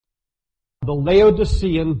The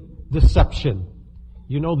Laodicean deception.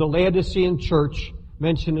 You know the Laodicean church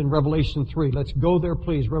mentioned in Revelation 3. Let's go there,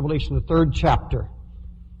 please. Revelation, the 3rd chapter.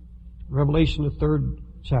 Revelation, the 3rd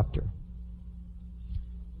chapter.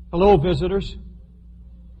 Hello, visitors.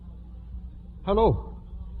 Hello.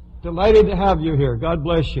 Delighted to have you here. God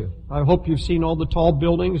bless you. I hope you've seen all the tall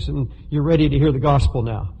buildings and you're ready to hear the gospel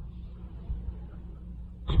now.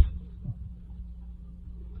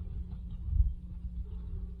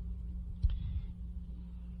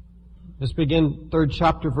 Let's begin 3rd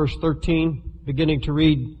chapter, verse 13, beginning to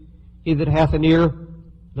read, He that hath an ear,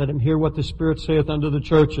 let him hear what the Spirit saith unto the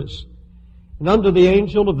churches. And unto the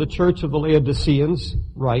angel of the church of the Laodiceans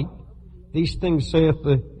write, These things saith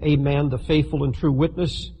the Amen, the faithful and true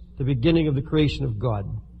witness, the beginning of the creation of God.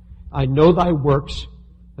 I know thy works,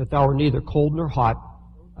 that thou art neither cold nor hot.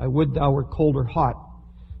 I would thou wert cold or hot.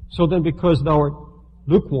 So then, because thou art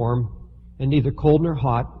lukewarm, and neither cold nor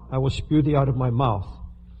hot, I will spew thee out of my mouth.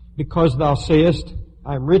 Because thou sayest,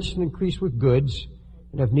 I am rich and increase with goods,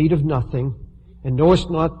 and have need of nothing, and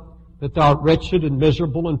knowest not that thou art wretched and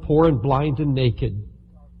miserable and poor and blind and naked.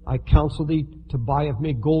 I counsel thee to buy of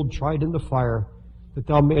me gold tried in the fire, that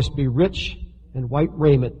thou mayest be rich, and white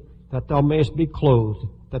raiment, that thou mayest be clothed,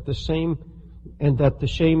 that the shame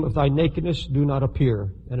of thy nakedness do not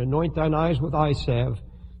appear, and anoint thine eyes with eye salve,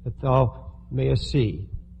 that thou mayest see.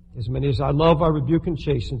 As many as I love, I rebuke and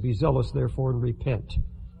chasten. Be zealous, therefore, and repent.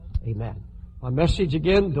 Amen. My message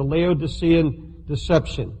again, the Laodicean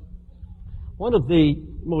deception. One of the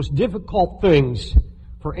most difficult things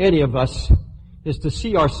for any of us is to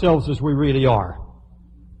see ourselves as we really are.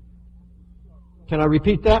 Can I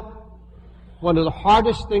repeat that? One of the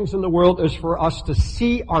hardest things in the world is for us to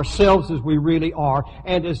see ourselves as we really are,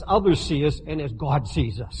 and as others see us, and as God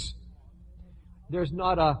sees us. There's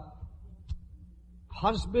not a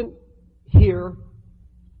husband here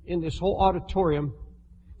in this whole auditorium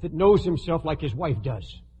that knows himself like his wife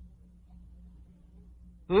does.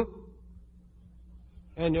 And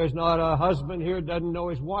there's not a husband here that doesn't know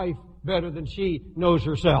his wife better than she knows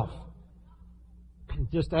herself.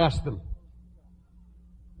 Just ask them.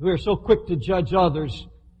 We are so quick to judge others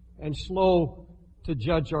and slow to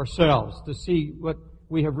judge ourselves, to see what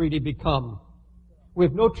we have really become. We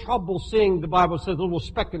have no trouble seeing, the Bible says, a little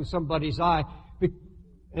speck in somebody's eye,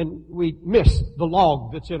 and we miss the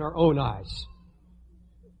log that's in our own eyes.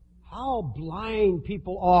 How blind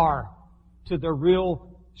people are to their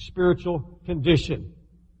real spiritual condition.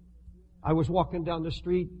 I was walking down the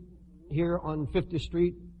street here on 50th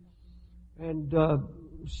Street, and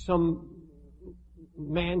some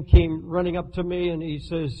man came running up to me and he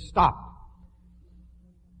says, "Stop."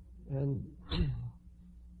 And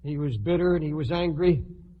he was bitter and he was angry.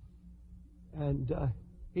 And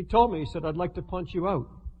he told me, he said, "I'd like to punch you out."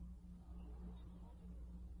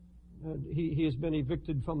 He has been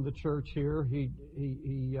evicted from the church here. He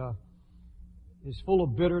is full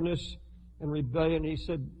of bitterness and rebellion. He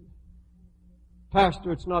said,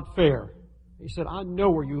 "Pastor, it's not fair." He said, "I know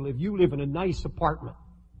where you live. You live in a nice apartment.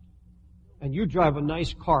 And you drive a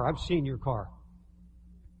nice car. I've seen your car."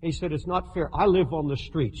 He said, "It's not fair. I live on the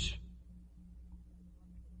streets."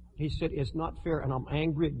 He said, "It's not fair, and I'm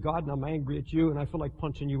angry at God, and I'm angry at you, and I feel like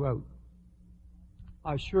punching you out."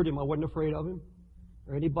 I assured him I wasn't afraid of him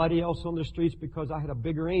or anybody else on the streets because I had a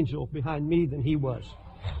bigger angel behind me than he was.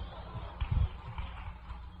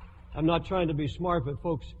 I'm not trying to be smart, but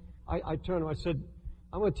folks, I turned to him, I said,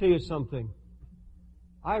 "I'm going to tell you something.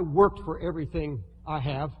 I worked for everything I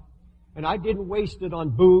have, and I didn't waste it on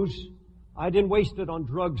booze. I didn't waste it on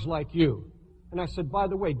drugs like you." And I said, "By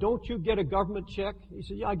the way, don't you get a government check?" He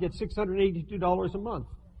said, "Yeah, I get $682 a month."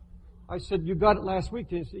 I said, "You got it last week?"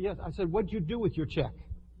 He said, "Yes." I said, "What'd you do with your check?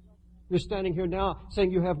 You're standing here now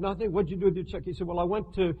saying you have nothing. What'd you do with your check?" He said, "Well, I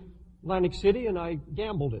went to Atlantic City and I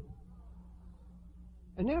gambled it."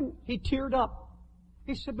 And then he teared up.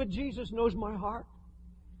 He said, "But Jesus knows my heart."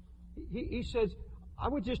 He says, "I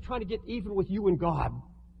was just trying to get even with you and God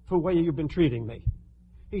for the way you've been treating me."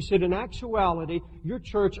 He said, "In actuality, your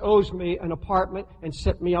church owes me an apartment and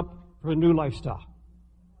set me up for a new lifestyle."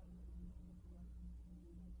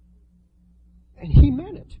 And he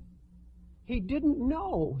meant it. He didn't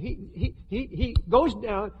know. He goes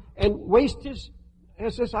down and wastes his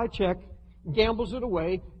SSI check, gambles it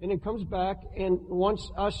away, and then comes back and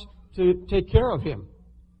wants us to take care of him.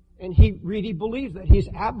 And he really believes that. He's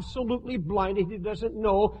absolutely blinded. He doesn't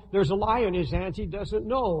know. There's a lie in his hands. He doesn't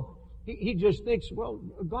know. He just thinks, well,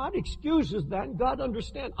 God excuses that and God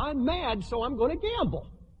understands. I'm mad, so I'm going to gamble.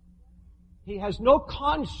 He has no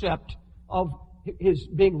concept of his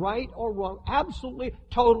being right or wrong. Absolutely,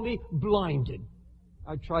 totally blinded.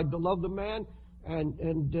 I tried to love the man,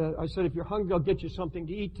 And I said, if you're hungry, I'll get you something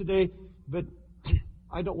to eat today. But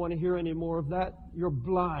I don't want to hear any more of that. You're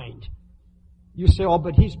blind. You say, oh,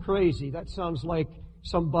 but he's crazy. That sounds like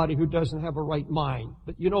somebody who doesn't have a right mind.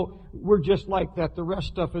 But you know, we're just like that. The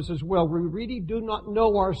rest of us as well. We really do not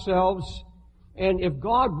know ourselves. And if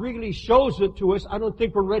God really shows it to us, I don't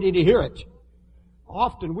think we're ready to hear it.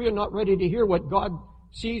 Often we are not ready to hear what God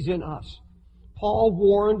sees in us. Paul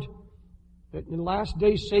warned that in the last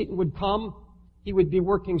days Satan would come. He would be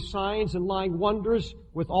working signs and lying wonders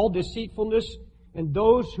with all deceitfulness. And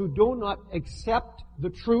those who do not accept the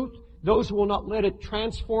truth, those who will not let it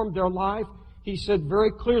transform their life, he said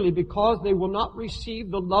very clearly, because they will not receive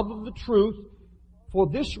the love of the truth, for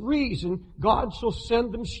this reason God shall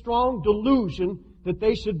send them strong delusion that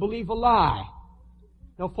they should believe a lie.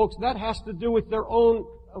 Now folks, that has to do with their own,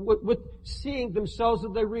 with seeing themselves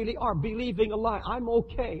as they really are, believing a lie. I'm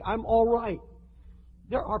okay. I'm all right.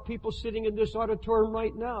 There are people sitting in this auditorium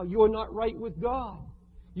right now. You are not right with God.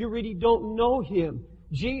 You really don't know Him.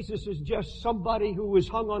 Jesus is just somebody who was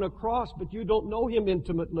hung on a cross, but you don't know Him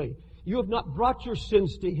intimately. You have not brought your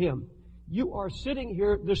sins to Him. You are sitting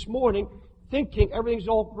here this morning thinking everything's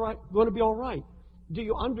all right, going to be all right. Do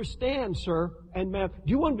you understand, sir and ma'am?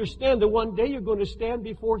 Do you understand that one day you're going to stand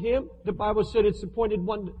before Him? The Bible said it's appointed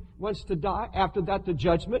one once to die, after that the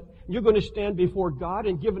judgment. You're going to stand before God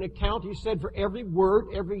and give an account, He said, for every word,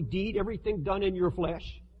 every deed, everything done in your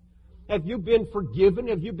flesh. Have you been forgiven?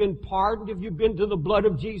 Have you been pardoned? Have you been to the blood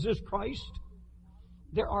of Jesus Christ?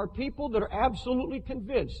 There are people that are absolutely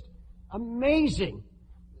convinced. Amazing.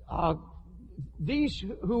 These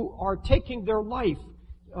who are taking their life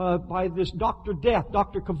by this Dr. Death,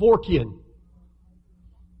 Dr. Kevorkian.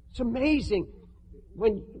 It's amazing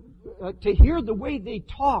when to hear the way they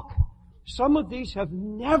talk. Some of these have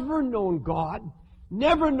never known God,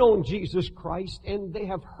 never known Jesus Christ, and they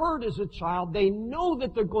have heard as a child. They know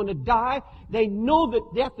that they're going to die. They know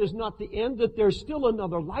that death is not the end, that there's still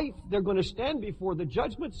another life. They're going to stand before the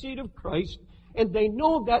judgment seat of Christ, and they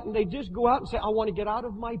know that, and they just go out and say, I want to get out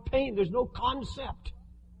of my pain. There's no concept.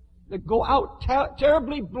 They go out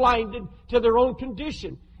terribly blinded to their own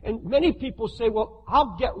condition. And many people say, well,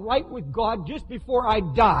 I'll get right with God just before I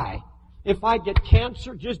die. If I get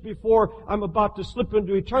cancer just before I'm about to slip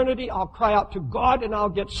into eternity, I'll cry out to God and I'll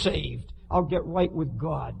get saved. I'll get right with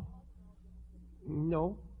God.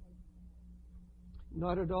 No.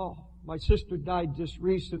 Not at all. My sister died just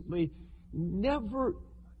recently. Never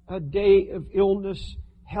a day of illness,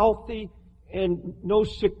 healthy and no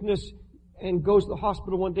sickness, and goes to the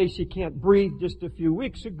hospital one day. She can't breathe just a few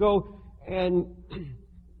weeks ago, and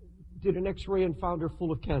did an x-ray and found her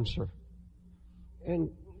full of cancer. And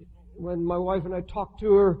when my wife and I talked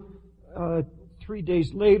to her 3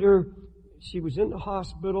 days later, she was in the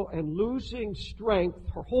hospital and losing strength.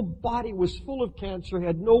 Her whole body was full of cancer,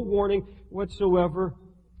 had no warning whatsoever.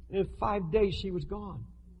 And in 5 days, she was gone.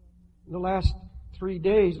 In the last 2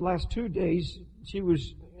 days, she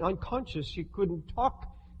was unconscious. She couldn't talk.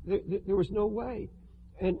 There was no way.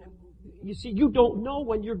 And you see, you don't know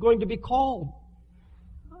when you're going to be called.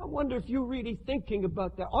 I wonder if you're really thinking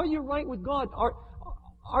about that. Are you right with God?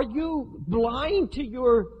 Are you blind to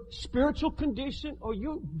your spiritual condition? Are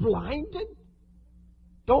you blinded?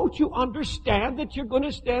 Don't you understand that you're going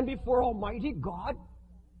to stand before Almighty God?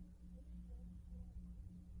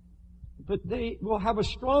 But they will have a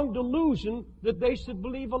strong delusion that they should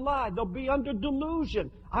believe a lie. They'll be under delusion.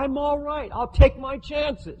 I'm all right. I'll take my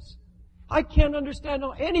chances. I can't understand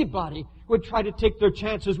how anybody would try to take their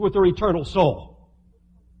chances with their eternal soul.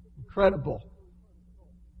 Incredible.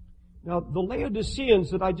 Now, the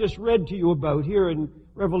Laodiceans that I just read to you about here in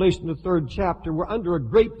Revelation, the 3rd chapter, were under a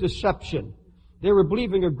great deception. They were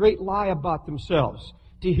believing a great lie about themselves.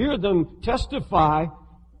 To hear them testify,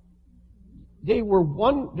 they were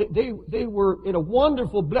in a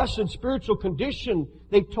wonderful, blessed spiritual condition.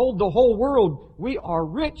 They told the whole world, we are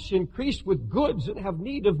rich, increased with goods, and have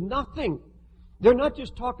need of nothing. They're not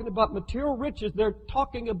just talking about material riches. They're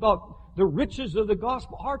talking about the riches of the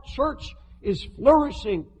gospel. Our church is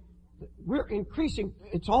flourishing. We're increasing.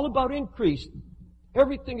 It's all about increase.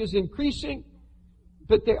 Everything is increasing,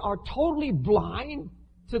 but they are totally blind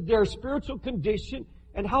to their spiritual condition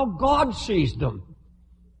and how God sees them.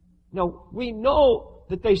 Now, we know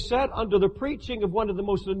that they sat under the preaching of one of the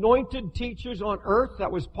most anointed teachers on earth.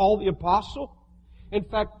 That was Paul the Apostle. In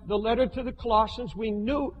fact, the letter to the Colossians, we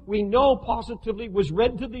know positively was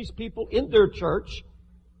read to these people in their church.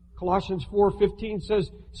 Colossians 4:15 says,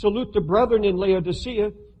 salute the brethren in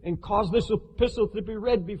Laodicea and cause this epistle to be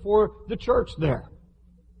read before the church there.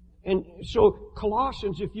 And so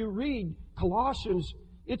Colossians, if you read Colossians,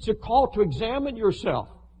 it's a call to examine yourself.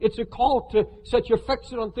 It's a call to set your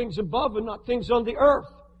affection on things above and not things on the earth.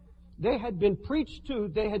 They had been preached to.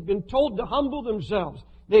 They had been told to humble themselves.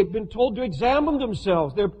 They've been told to examine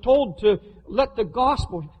themselves. They're told to let the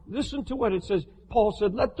gospel, listen to what it says. Paul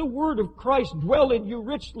said, let the word of Christ dwell in you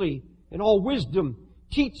richly in all wisdom,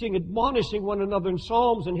 teaching, admonishing one another in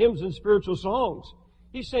psalms and hymns and spiritual songs.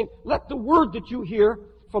 He's saying, let the word that you hear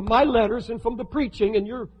from my letters and from the preaching in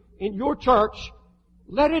your church,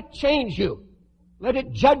 let it change you. Let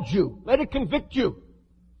it judge you. Let it convict you.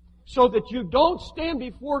 So that you don't stand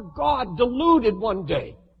before God deluded one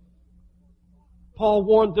day. Paul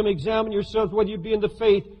warned them, examine yourselves whether you be in the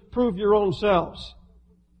faith, prove your own selves.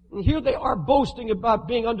 And here they are boasting about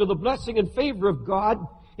being under the blessing and favor of God,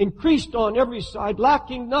 increased on every side,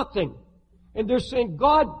 lacking nothing. And they're saying,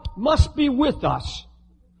 God must be with us.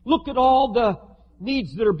 Look at all the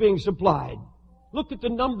needs that are being supplied. Look at the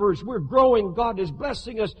numbers. We're growing. God is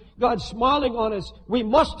blessing us. God's smiling on us. We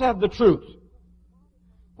must have the truth.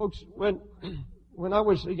 Folks, when I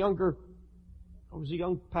was a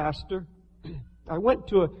young pastor, I went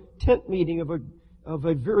to a tent meeting of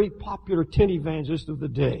a very popular tent evangelist of the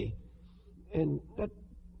day. And that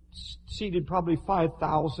seated probably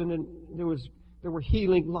 5,000, and there were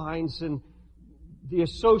healing lines, and the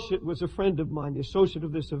associate was a friend of mine, the associate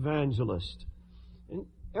of this evangelist. And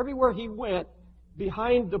everywhere he went,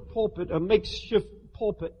 behind the pulpit, a makeshift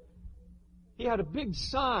pulpit, he had a big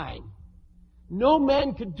sign. No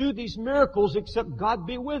man could do these miracles except God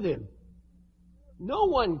be with him. No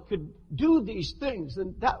one could do these things.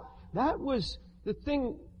 And that was the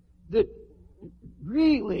thing that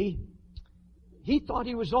really he thought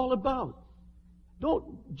he was all about.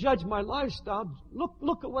 Don't judge my lifestyle.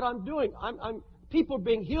 Look at what I'm doing. People are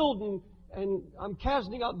being healed and I'm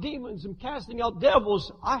casting out demons. I'm casting out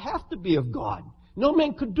devils. I have to be of God. No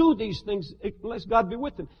man could do these things unless God be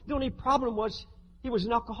with him. The only problem was he was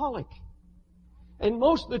an alcoholic. And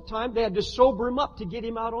most of the time they had to sober him up to get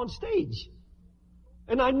him out on stage.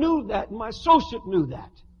 And I knew that, and my associate knew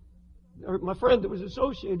that. Or my friend that was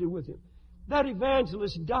associated with him. That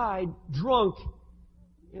evangelist died drunk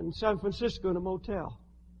in San Francisco in a motel.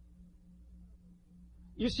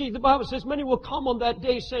 You see, the Bible says, many will come on that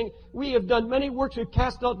day saying, we have done many works, we've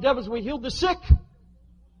cast out devils, we healed the sick.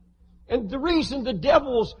 And the reason the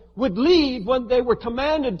devils would leave when they were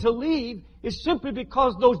commanded to leave is simply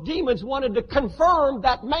because those demons wanted to confirm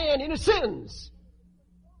that man in his sins.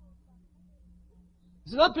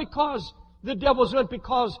 It's not because the devils went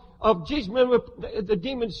because of Jesus. Remember, the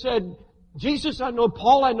demons said, Jesus, I know,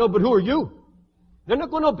 Paul, I know, but who are you? They're not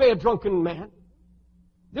going to obey a drunken man.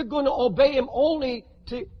 They're going to obey him only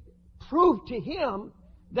to prove to him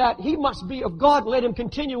that he must be of God. Let him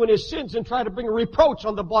continue in his sins and try to bring a reproach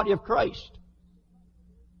on the body of Christ.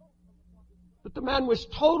 But the man was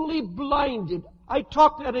totally blinded. I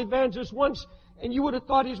talked to that evangelist once, and you would have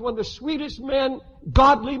thought he's one of the sweetest men,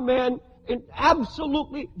 godly men, and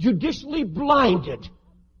absolutely judicially blinded.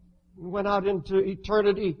 He went out into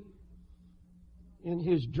eternity in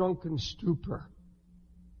his drunken stupor.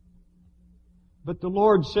 But the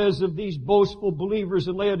Lord says of these boastful believers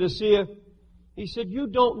in Laodicea, He said, you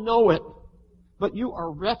don't know it, but you are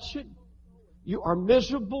wretched, you are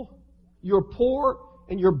miserable, you're poor,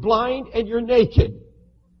 and you're blind, and you're naked.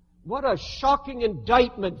 What a shocking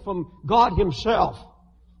indictment from God Himself.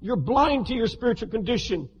 You're blind to your spiritual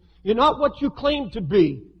condition. You're not what you claim to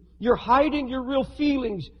be. You're hiding your real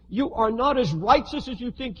feelings. You are not as righteous as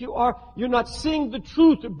you think you are. You're not seeing the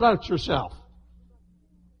truth about yourself.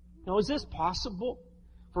 Now, is this possible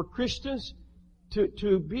for Christians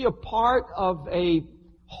to be a part of a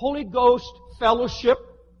Holy Ghost fellowship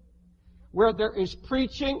where there is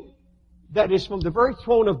preaching that is from the very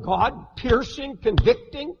throne of God, piercing,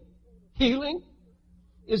 convicting, healing?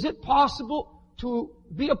 Is it possible to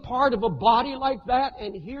be a part of a body like that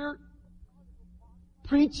and hear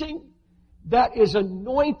preaching that is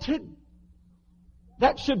anointed,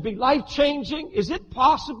 that should be life-changing? Is it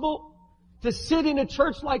possible to sit in a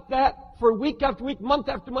church like that for week after week, month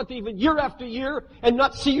after month, even year after year, and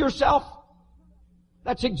not see yourself?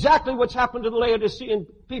 That's exactly what's happened to the Laodicean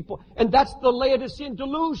people. And that's the Laodicean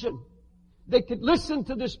delusion. They could listen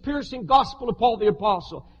to this piercing gospel of Paul the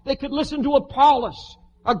Apostle. They could listen to Apollos,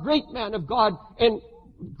 a great man of God, and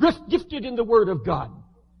gifted in the Word of God.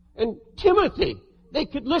 And Timothy, they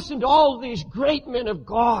could listen to all of these great men of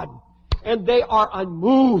God, and they are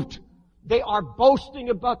unmoved. They are boasting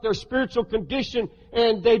about their spiritual condition,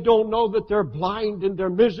 and they don't know that they're blind and they're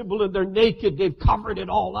miserable and they're naked. They've covered it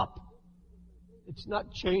all up. It's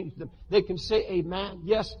not changed them. They can say amen.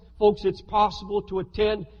 Yes, folks, it's possible to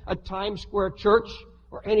attend a Times Square church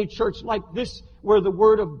or any church like this where the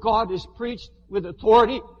Word of God is preached with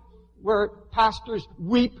authority, where pastors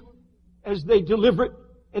weep as they deliver it,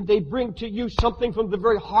 and they bring to you something from the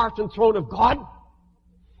very heart and throne of God,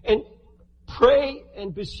 and pray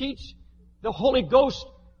and beseech the Holy Ghost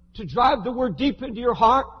to drive the Word deep into your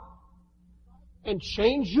heart and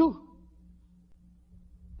change you.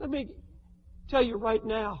 Let me tell you right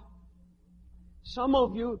now, some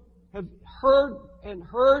of you have heard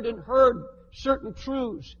certain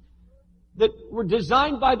truths that were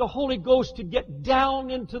designed by the Holy Ghost to get down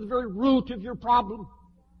into the very root of your problem,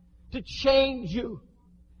 to change you.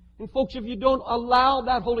 And folks, if you don't allow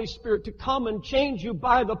that Holy Spirit to come and change you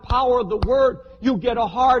by the power of the Word, you get a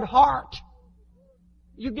hard heart.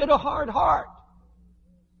 You get a hard heart.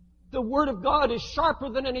 The Word of God is sharper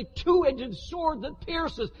than any two-edged sword that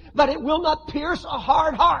pierces, but it will not pierce a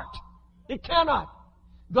hard heart. It cannot.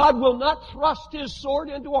 God will not thrust His sword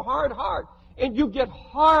into a hard heart. And you get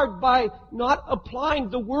hard by not applying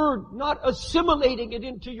the Word, not assimilating it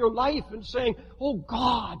into your life and saying, oh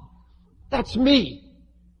God, that's me.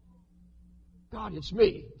 God, it's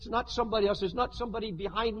me. It's not somebody else. It's not somebody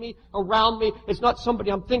behind me, around me. It's not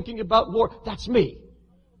somebody I'm thinking about more. That's me.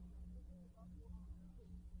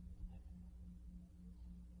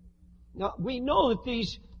 Now, we know that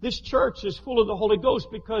this church is full of the Holy Ghost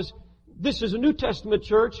because this is a New Testament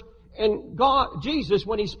church, and God, Jesus,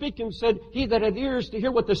 when He's speaking, said, he that hath ears to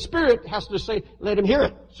hear what the Spirit has to say, let him hear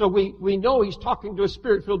it. So we know He's talking to a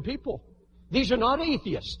Spirit-filled people. These are not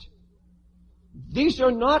atheists. These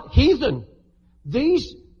are not heathen.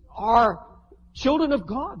 These are children of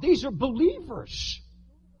God. These are believers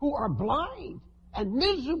who are blind and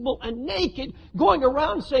miserable and naked, going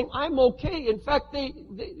around saying, I'm okay. In fact, they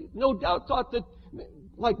no doubt thought that,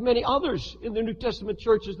 like many others in the New Testament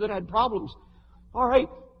churches that had problems. All right,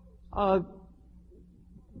 the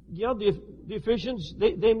Ephesians,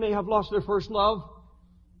 they may have lost their first love.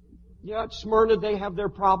 Yeah, at Smyrna, they have their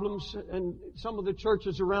problems, and some of the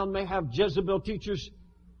churches around may have Jezebel teachers,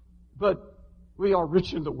 but we are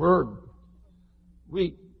rich in the Word.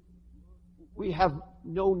 We have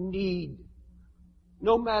no need.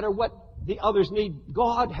 No matter what the others need,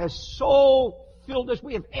 God has so filled us.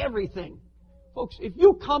 We have everything. Folks, if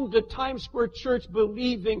you come to Times Square Church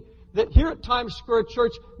believing that here at Times Square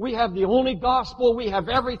Church we have the only gospel, we have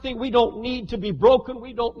everything, we don't need to be broken,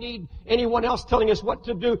 we don't need anyone else telling us what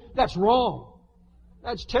to do, that's wrong.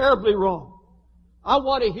 That's terribly wrong. I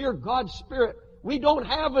want to hear God's Spirit. We don't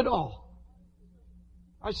have it all.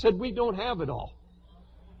 I said we don't have it all.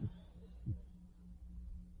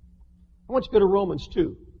 I want you to go to Romans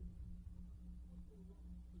 2.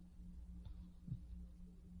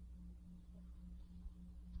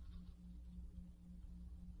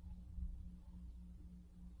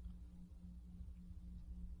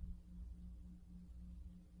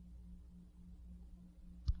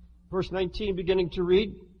 Verse 19, beginning to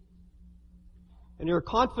read. And you are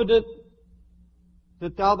confident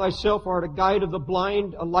that thou thyself art a guide of the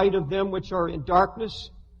blind, a light of them which are in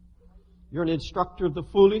darkness. You're an instructor of the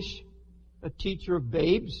foolish, a teacher of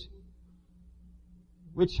babes,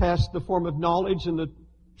 which hast the form of knowledge and the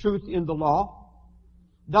truth in the law.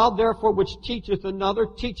 Thou therefore which teachest another,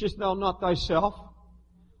 teachest thou not thyself?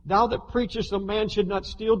 Thou that preachest a man should not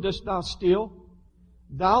steal, dost thou steal?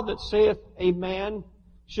 Thou that sayest a man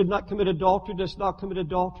should not commit adultery, dost thou commit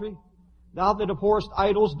adultery? Thou that abhorrest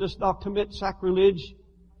idols, dost thou commit sacrilege?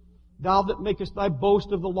 Thou that makest thy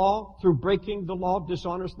boast of the law, through breaking the law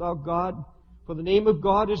dishonorest thou God? For the name of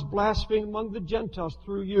God is blasphemed among the Gentiles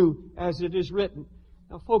through you, as it is written.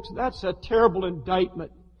 Now folks, that's a terrible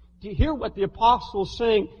indictment. Do you hear what the apostle's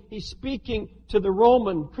saying? He's speaking to the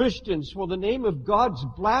Roman Christians. For the name of God's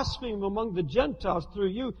blasphemed among the Gentiles through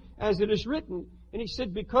you, as it is written. And he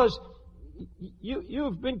said, because you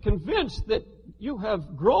have been convinced that you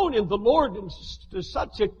have grown in the Lord to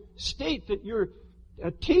such a state that you're a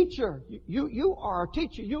teacher. You are a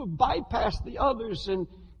teacher. You have bypassed the others, and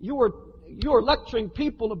you are lecturing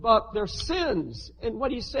people about their sins. And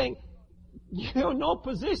what he's saying, you're in no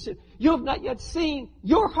position. You have not yet seen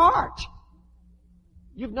your heart.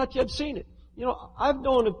 You've not yet seen it. You know, I've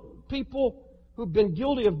known of people who've been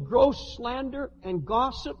guilty of gross slander and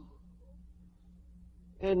gossip,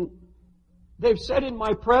 and they've said in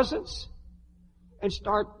my presence and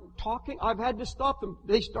start talking. I've had to stop them.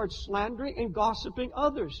 They start slandering and gossiping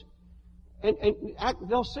others. And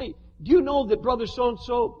they'll say, do you know that brother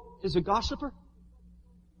so-and-so is a gossiper?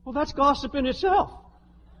 Well, that's gossip in itself.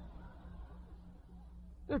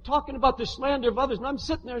 They're talking about the slander of others, and I'm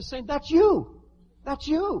sitting there saying, that's you. That's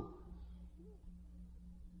you.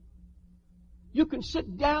 You can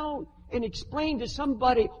sit down and explain to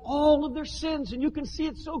somebody all of their sins, and you can see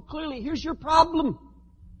it so clearly. Here's your problem.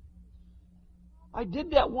 I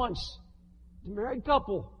did that once. A married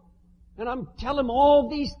couple. And I'm telling him all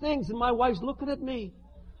these things, and my wife's looking at me.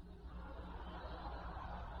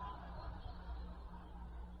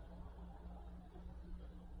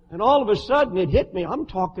 And all of a sudden it hit me. I'm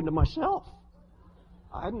talking to myself.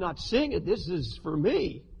 I'm not seeing it. This is for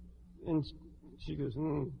me. And she goes,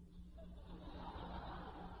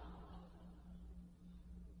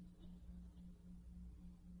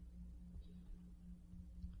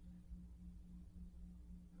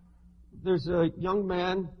 There's a young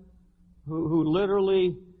man who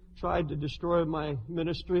literally tried to destroy my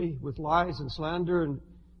ministry with lies and slander, and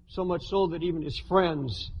so much so that even his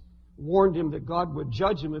friends warned him that God would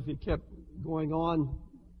judge him if he kept going on.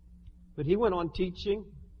 But he went on teaching.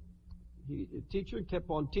 The teacher kept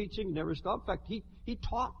on teaching, never stopped. In fact, he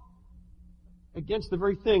taught against the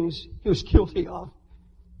very things he was guilty of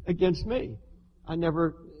against me. I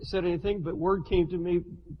never said anything, but word came to me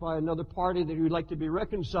by another party that he would like to be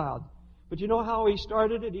reconciled. But you know how he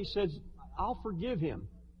started it? He says, I'll forgive him.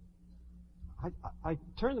 I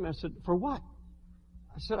turned to him and I said, for what?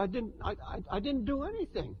 I said, I didn't do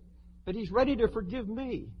anything. But he's ready to forgive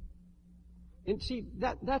me. And see,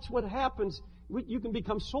 that's what happens. You can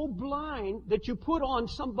become so blind that you put on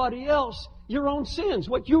somebody else your own sins.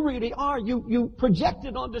 What you really are, you project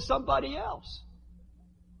it onto somebody else.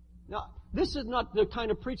 Now, this is not the kind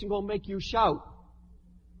of preaching going to make you shout.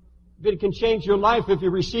 But it can change your life if you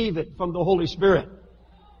receive it from the Holy Spirit.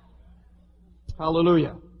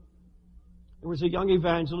 Hallelujah. There was a young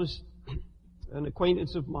evangelist, an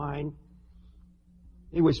acquaintance of mine.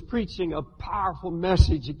 He was preaching a powerful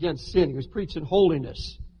message against sin. He was preaching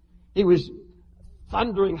holiness. He was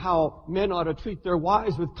thundering how men ought to treat their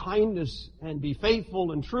wives with kindness and be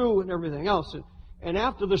faithful and true and everything else. And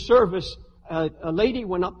after the service, a lady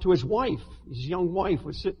went up to his wife. His young wife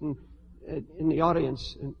was sitting in the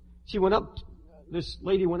audience, and this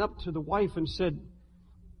lady went up to the wife and said,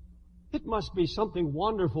 it must be something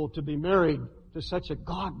wonderful to be married to such a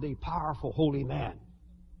godly, powerful, holy man.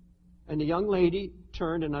 And the young lady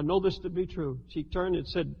turned, and I know this to be true. She turned and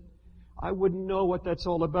said, I wouldn't know what that's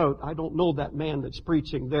all about. I don't know that man that's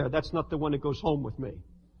preaching there. That's not the one that goes home with me.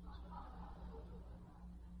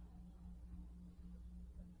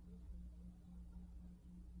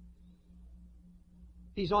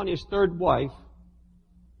 He's on his third wife.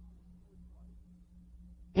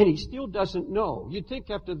 And he still doesn't know. You'd think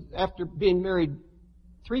after being married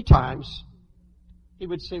 3 times, he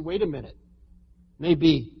would say, wait a minute.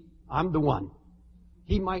 Maybe I'm the one.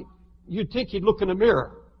 You'd think he'd look in a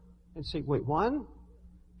mirror and say, wait, 1,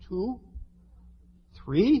 2,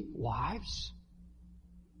 3 wives?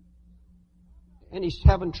 And he's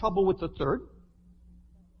having trouble with the third.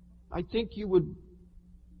 I think you would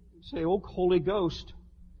say, oh, Holy Ghost,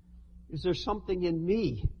 is there something in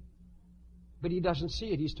me? But he doesn't see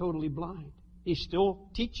it. He's totally blind. He's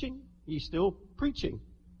still teaching. He's still preaching.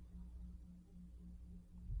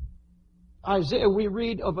 Isaiah, we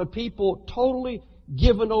read of a people totally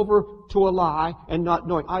given over to a lie and not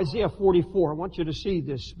knowing. Isaiah 44. I want you to see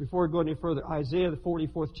this before I go any further. Isaiah, the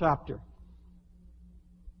 44th chapter.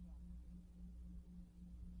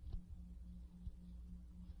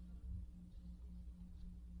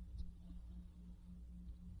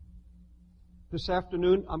 This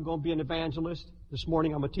afternoon, I'm going to be an evangelist. This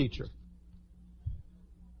morning, I'm a teacher.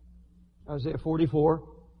 Isaiah 44.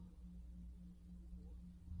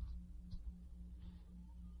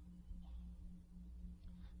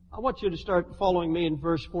 I want you to start following me in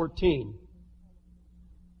verse 14.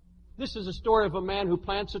 This is a story of a man who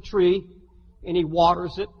plants a tree and he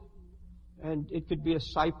waters it. And it could be a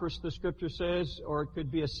cypress, the scripture says, or it could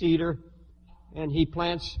be a cedar. And he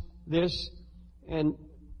plants this and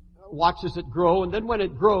watches it grow. And then when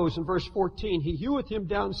it grows, in verse 14, he heweth him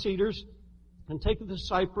down cedars and taketh the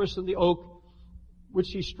cypress and the oak, which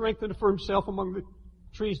he strengthened for himself among the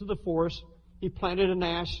trees of the forest. He planted an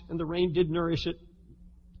ash, and the rain did nourish it.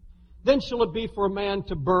 Then shall it be for a man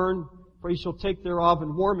to burn, for he shall take thereof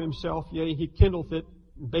and warm himself. Yea, he kindleth it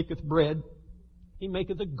and baketh bread. He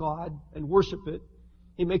maketh a god and worship it.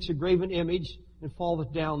 He makes a graven image and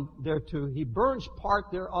falleth down thereto. He burns part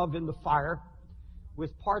thereof in the fire.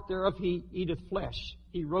 With part thereof he eateth flesh.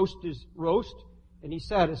 He roasts his roast, and he's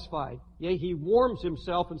satisfied. Yea, he warms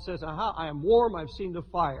himself and says, aha, I am warm, I've seen the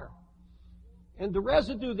fire. And the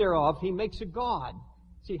residue thereof he makes a god.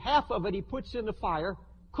 See, half of it he puts in the fire,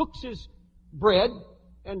 cooks his bread,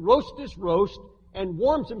 and roasts his roast, and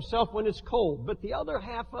warms himself when it's cold. But the other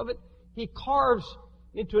half of it he carves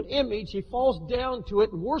into an image. He falls down to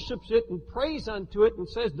it and worships it and prays unto it and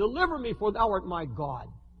says, deliver me, for thou art my God.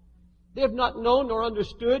 They have not known nor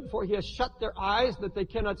understood, for He has shut their eyes that they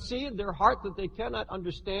cannot see, and their heart that they cannot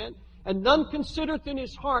understand. And none considereth in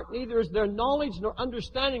his heart, neither is there knowledge nor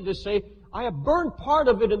understanding to say, I have burned part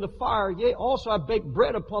of it in the fire, yea, also I have baked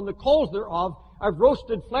bread upon the coals thereof. I've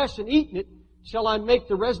roasted flesh and eaten it. Shall I make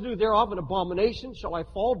the residue thereof an abomination? Shall I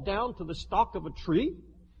fall down to the stalk of a tree?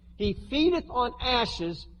 He feedeth on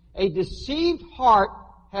ashes. A deceived heart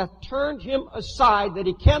hath turned him aside, that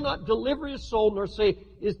he cannot deliver his soul, nor say,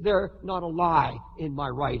 is there not a lie in my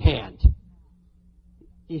right hand?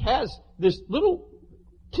 He has this little...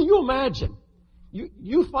 Can you imagine?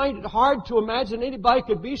 You find it hard to imagine anybody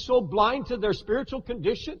could be so blind to their spiritual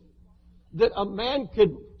condition that a man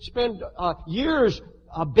could spend years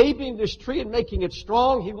babying this tree and making it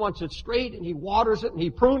strong. He wants it straight, and he waters it, and he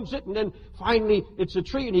prunes it, and then finally it's a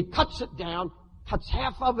tree, and he cuts it down, cuts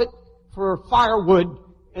half of it for firewood,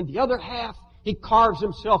 and the other half he carves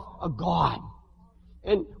himself a god.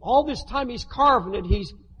 And all this time he's carving it,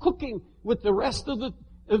 he's cooking with the rest of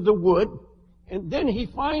the wood. And then he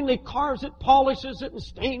finally carves it, polishes it, and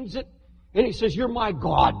stains it. And he says, you're my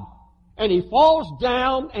God. And he falls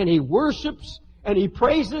down, and he worships, and he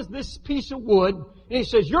praises this piece of wood. And he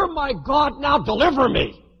says, you're my God, now deliver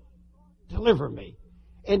me. Deliver me.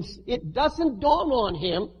 And it doesn't dawn on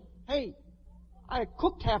him, hey, I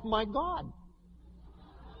cooked half my God.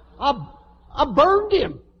 I burned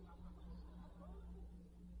him.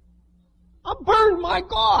 I burned my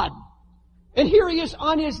God. And here he is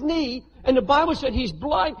on his knee, and the Bible said he's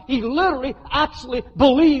blind. He literally, actually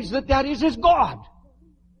believes that that is his God.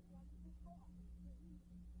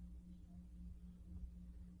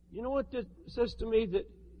 You know what this says to me? That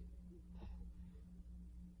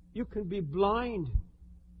you can be blind.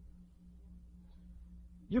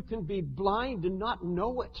 You can be blind and not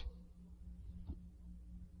know it.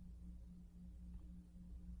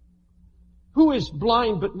 Who is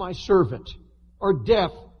blind but my servant, or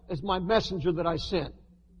deaf as my messenger that I sent?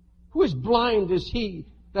 Who is blind as he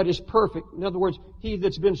that is perfect? In other words, he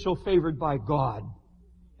that's been so favored by God.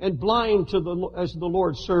 And blind as the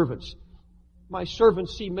Lord's servants. My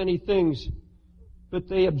servants see many things, but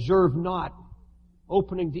they observe not.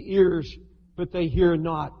 Opening the ears, but they hear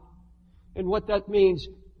not. And what that means,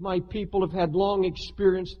 my people have had long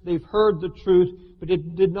experience. They've heard the truth, but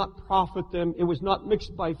it did not profit them. It was not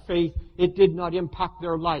mixed by faith. It did not impact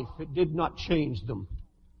their life. It did not change them.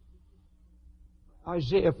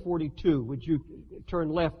 Isaiah 42. Would you turn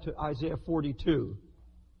left to Isaiah 42?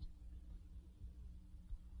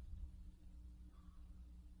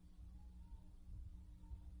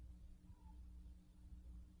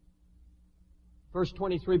 Verse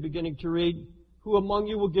 23, beginning to read, who among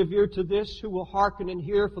you will give ear to this? Who will hearken and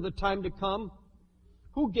hear for the time to come?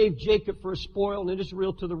 Who gave Jacob for a spoil and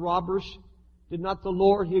Israel to the robbers? Did not the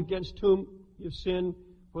Lord, He against whom you have sinned?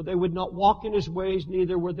 For they would not walk in His ways,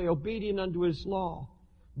 neither were they obedient unto His law.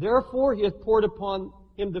 Therefore He hath poured upon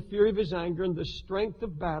him the fury of His anger and the strength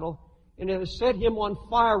of battle, and it has set him on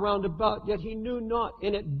fire round about, yet he knew not.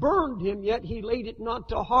 And it burned him, yet he laid it not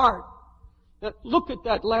to heart. Now look at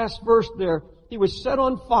that last verse there. He was set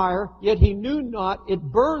on fire, yet he knew not. It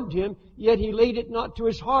burned him, yet he laid it not to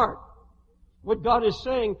his heart. What God is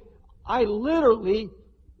saying, I literally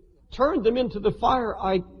turned them into the fire.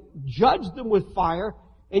 I judged them with fire,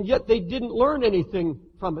 and yet they didn't learn anything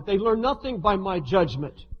from it. They learned nothing by my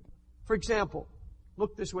judgment. For example,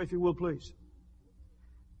 look this way if you will, please.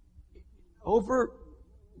 Over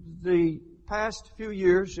the past few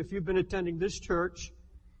years, if you've been attending this church,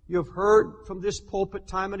 you have heard from this pulpit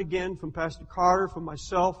time and again, from Pastor Carter, from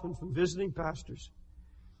myself, and from visiting pastors,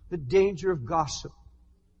 the danger of gossip,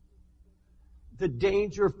 the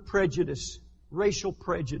danger of prejudice, racial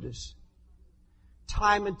prejudice.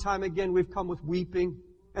 Time and time again, we've come with weeping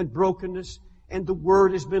and brokenness, and the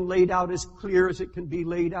Word has been laid out as clear as it can be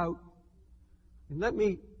laid out. And let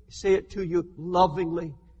me say it to you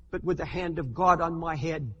lovingly, but with the hand of God on my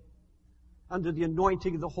head, under the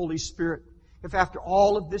anointing of the Holy Spirit. If after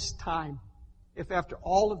all of this time,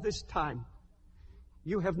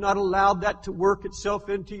 you have not allowed that to work itself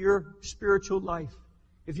into your spiritual life,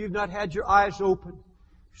 if you've not had your eyes open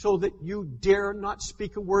so that you dare not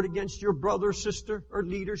speak a word against your brother, sister, or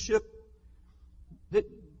leadership, that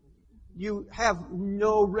you have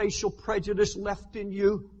no racial prejudice left in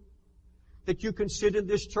you, that you can sit in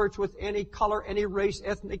this church with any color, any race,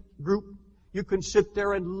 ethnic group, you can sit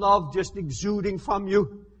there and love just exuding from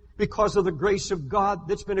you, because of the grace of God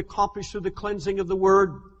that's been accomplished through the cleansing of the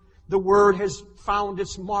Word. The Word has found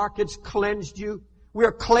its mark. It's cleansed you. We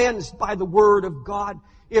are cleansed by the Word of God.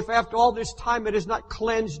 If after all this time it has not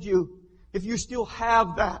cleansed you, if you still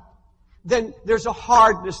have that, then there's a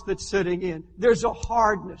hardness that's setting in. There's a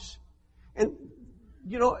hardness. And,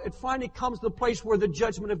 it finally comes to the place where the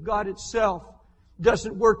judgment of God itself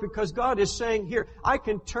doesn't work, because God is saying here, I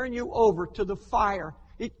can turn you over to the fire.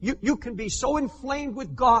 You can be so inflamed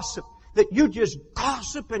with gossip that you just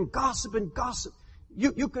gossip and gossip and gossip.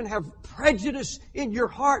 You can have prejudice in your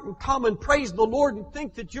heart and come and praise the Lord and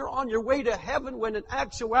think that you're on your way to heaven, when in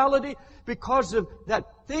actuality, because of that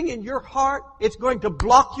thing in your heart, it's going to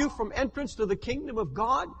block you from entrance to the kingdom of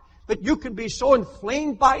God. But you can be so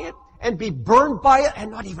inflamed by it and be burned by it and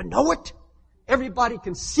not even know it. Everybody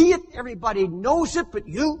can see it. Everybody knows it, but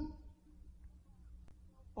you.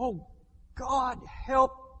 Oh, God,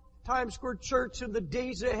 help Times Square Church in the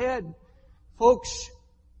days ahead. Folks,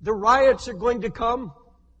 the riots are going to come.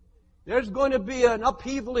 There's going to be an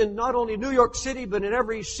upheaval in not only New York City, but in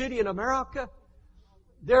every city in America.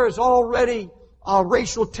 There is already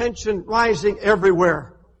racial tension rising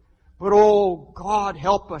everywhere. But oh, God,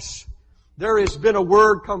 help us. There has been a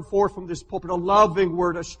word come forth from this pulpit, a loving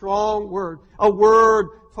word, a strong word, a word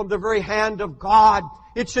from the very hand of God.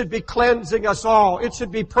 It should be cleansing us all. It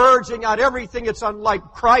should be purging out everything that's unlike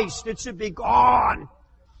Christ. It should be gone.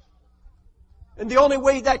 And the only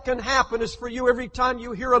way that can happen is for you, every time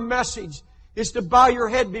you hear a message, is to bow your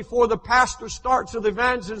head before the pastor starts with the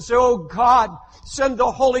evangelist and say, oh God, send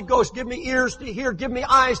the Holy Ghost. Give me ears to hear. Give me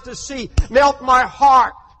eyes to see. Melt my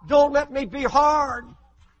heart. Don't let me be hard.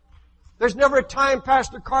 There's never a time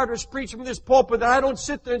Pastor Carter's preached from this pulpit that I don't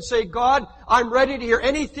sit there and say, God, I'm ready to hear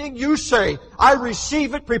anything you say. I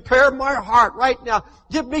receive it. Prepare my heart right now.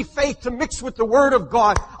 Give me faith to mix with the Word of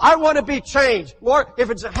God. I want to be changed. Lord,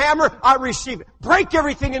 if it's a hammer, I receive it. Break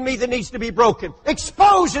everything in me that needs to be broken.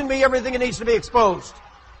 Expose in me everything that needs to be exposed.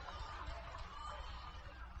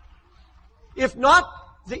 If not,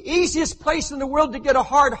 the easiest place in the world to get a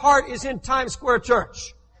hard heart is in Times Square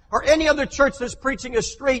Church, or any other church that's preaching a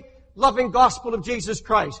straight, loving gospel of Jesus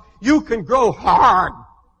Christ. You can grow hard.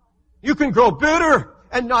 You can grow bitter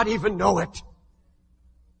and not even know it.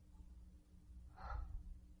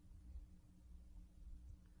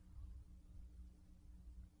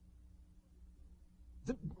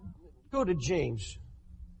 Go to James,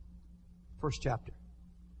 first chapter.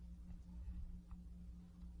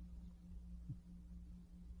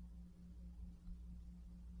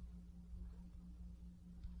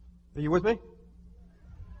 Are you with me?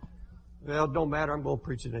 Well, it don't matter. I'm going to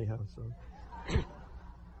preach it anyhow. So,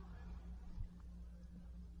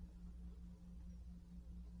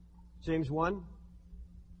 James 1.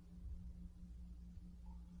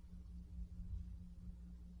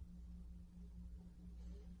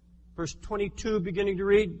 Verse 22, beginning to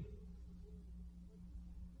read.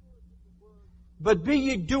 But be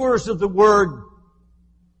ye doers of the word,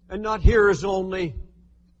 and not hearers only,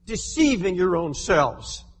 deceiving your own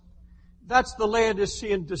selves. That's the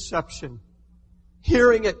Laodicean deception.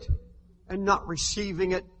 Hearing it and not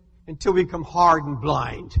receiving it until we become hard and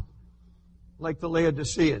blind, like the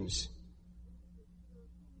Laodiceans.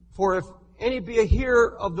 For if any be a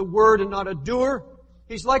hearer of the word and not a doer,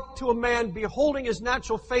 he's like to a man beholding his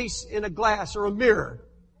natural face in a glass or a mirror.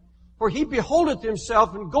 For he beholdeth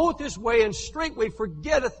himself and goeth his way, and straightway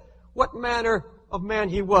forgetteth what manner of man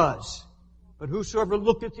he was. But whosoever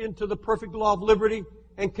looketh into the perfect law of liberty,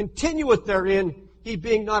 and continueth therein, he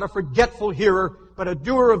being not a forgetful hearer, but a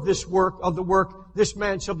doer of this work, of the work, this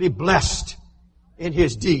man shall be blessed in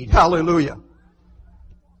his deed. Hallelujah.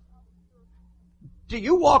 Do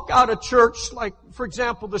you walk out of church, like, for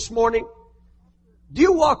example, this morning? Do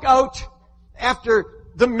you walk out after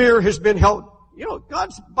the mirror has been held? You know,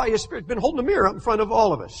 God's, by His Spirit, been holding a mirror up in front of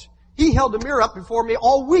all of us. He held the mirror up before me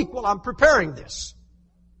all week while I'm preparing this.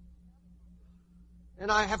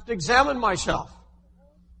 And I have to examine myself.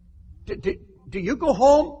 Do you go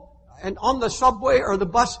home and on the subway or the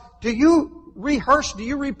bus, do you rehearse, do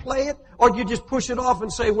you replay it? Or do you just push it off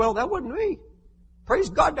and say, well, that wasn't me. Praise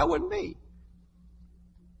God, that wasn't me.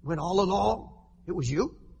 When all along, it was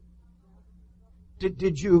you?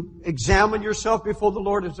 Did you examine yourself before the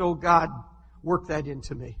Lord and say, oh God, work that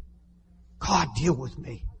into me. God, deal with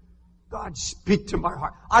me. God, speak to my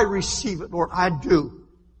heart. I receive it, Lord. I do.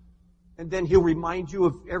 And then He'll remind you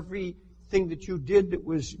of everything that you did that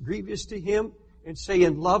was grievous to Him and say,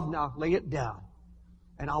 in love, now lay it down.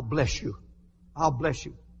 And I'll bless you. I'll bless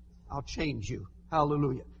you. I'll change you.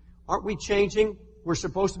 Hallelujah. Aren't we changing? We're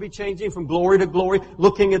supposed to be changing from glory to glory.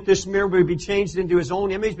 Looking at this mirror, we'll be changed into His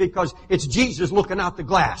own image because it's Jesus looking out the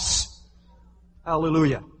glass.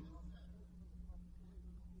 Hallelujah.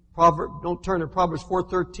 Don't turn to Proverbs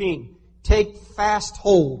 4:13. Take fast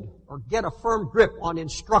hold or get a firm grip on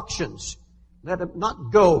instructions. Let it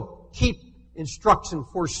not go. Keep instruction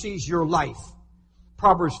foresees your life.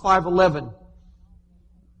 Proverbs 5:11.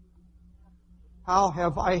 How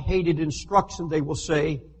have I hated instruction, they will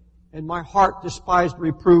say, and my heart despised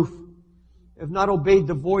reproof. I have not obeyed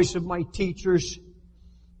the voice of my teachers,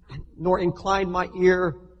 nor inclined my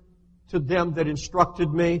ear to them that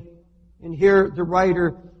instructed me. And here the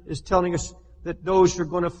writer is telling us that those who are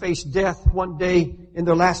going to face death one day, in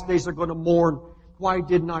their last days, are going to mourn. Why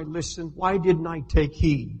didn't I listen? Why didn't I take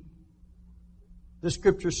heed? The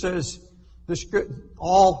Scripture says,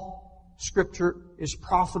 all Scripture is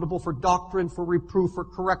profitable for doctrine, for reproof, for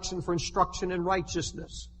correction, for instruction in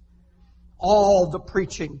righteousness. All the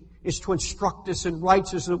preaching is to instruct us in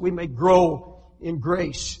righteousness that we may grow in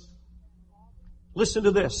grace. Listen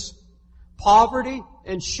to this. Poverty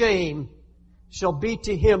and shame shall be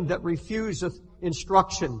to him that refuseth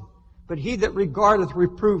instruction, but he that regardeth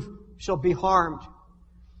reproof shall be harmed.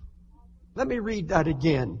 Let me read that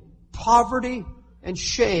again. Poverty and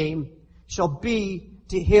shame shall be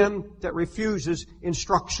to him that refuses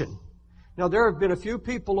instruction. Now, there have been a few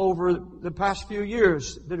people over the past few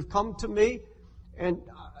years that have come to me, and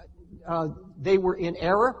they were in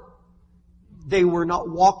error. They were not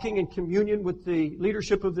walking in communion with the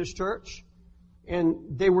leadership of this church, and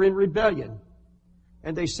they were in rebellion.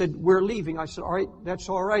 And they said, we're leaving. I said, all right, that's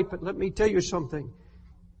all right, but let me tell you something.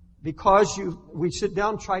 Because we sit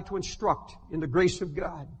down, try to instruct in the grace of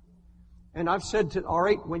God. And I've said to, all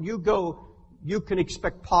right, when you go, you can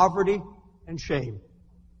expect poverty and shame.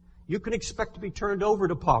 You can expect to be turned over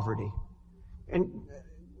to poverty. And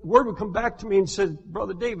word would come back to me and said,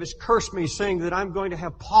 Brother Davis cursed me saying that I'm going to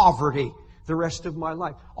have poverty the rest of my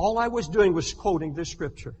life. All I was doing was quoting this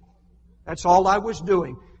Scripture. That's all I was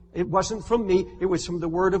doing. It wasn't from me. It was from the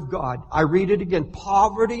Word of God. I read it again.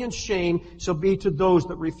 Poverty and shame shall be to those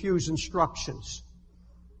that refuse instructions.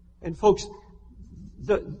 And folks,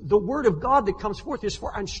 the Word of God that comes forth is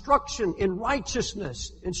for instruction in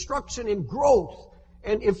righteousness, instruction in growth.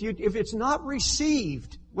 And if it's not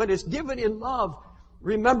received, when it's given in love,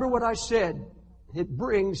 remember what I said. It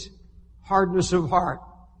brings hardness of heart.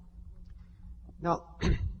 Now,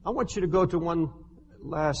 I want you to go to one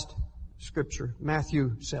last Scripture,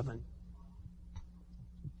 Matthew 7.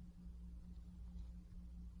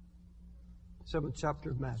 7th chapter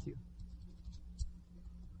of Matthew.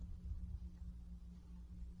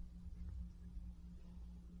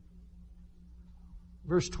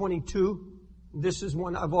 Verse 22. This is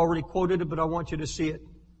one I've already quoted it, but I want you to see it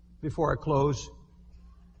before I close.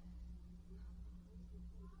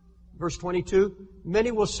 Verse 22.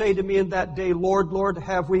 Many will say to me in that day, Lord, Lord,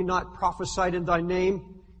 have we not prophesied in Thy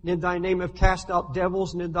name? And in Thy name have cast out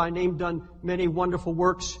devils, and in Thy name done many wonderful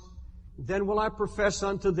works. Then will I profess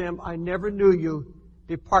unto them, I never knew you.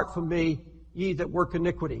 Depart from me, ye that work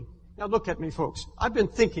iniquity. Now look at me, folks. I've been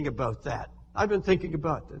thinking about that. I'm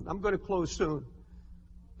going to close soon.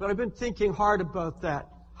 But I've been thinking hard about that.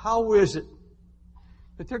 How is it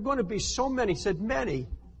that there are going to be so many, said many,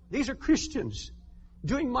 these are Christians,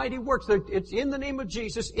 doing mighty works. It's in the name of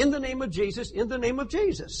Jesus, in the name of Jesus, in the name of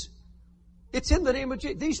Jesus. It's in the name of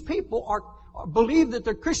Jesus. These people believe that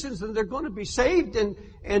they're Christians and they're going to be saved,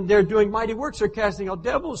 and they're doing mighty works. They're casting out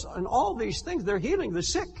devils and all these things. They're healing the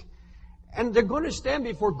sick. And they're going to stand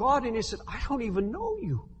before God, and He said, I don't even know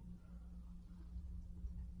you.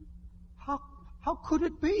 How could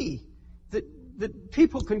it be that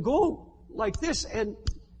people can go like this, and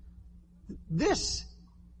this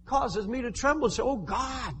causes me to tremble and say, oh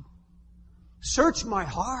God, search my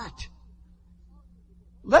heart.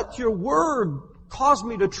 Let your word cause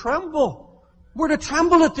me to tremble. We're to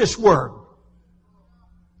tremble at this word.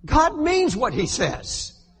 God means what He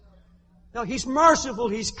says. Now, He's merciful,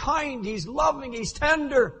 He's kind, He's loving, He's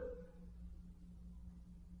tender.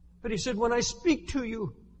 But He said, when I speak to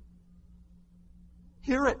you,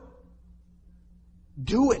 hear it.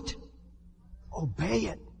 Do it. Obey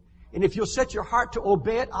it. And if you'll set your heart to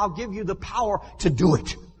obey it, I'll give you the power to do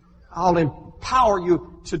it. I'll empower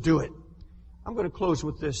you to do it. I'm going to close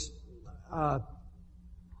with this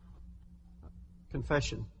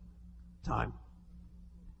confession time.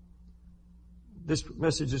 This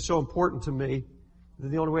message is so important to me that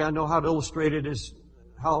the only way I know how to illustrate it is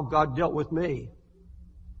how God dealt with me.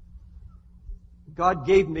 God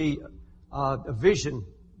gave me a vision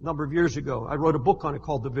a number of years ago. I wrote a book on it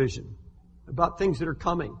called The Vision, about things that are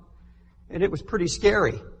coming. And it was pretty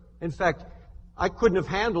scary. In fact, I couldn't have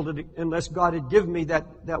handled it unless God had given me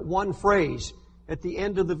that one phrase at the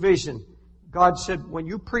end of the vision. God said, when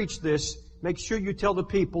you preach this, make sure you tell the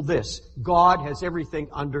people this: God has everything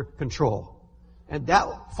under control. And that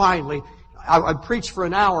finally, I preached for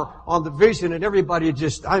an hour on the vision, and everybody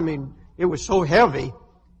it was so heavy.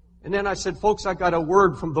 And then I said, folks, I got a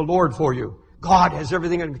word from the Lord for you. God has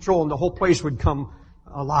everything under control, and the whole place would come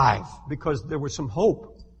alive because there was some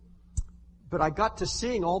hope. But I got to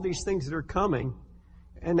seeing all these things that are coming,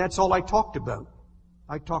 and that's all I talked about.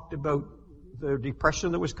 I talked about the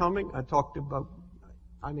depression that was coming. I talked about,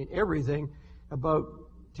 everything about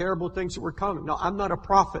terrible things that were coming. Now, I'm not a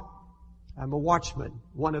prophet. I'm a watchman.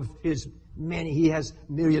 One of his many. He has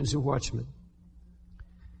millions of watchmen.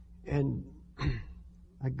 And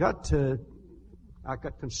I got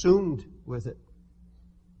consumed with it.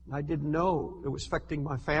 I didn't know it was affecting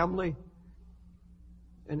my family.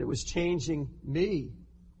 And it was changing me.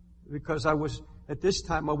 Because at this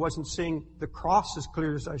time, I wasn't seeing the cross as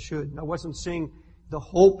clear as I should. I wasn't seeing the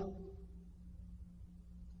hope.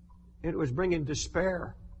 It was bringing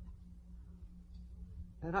despair.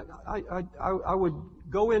 And I would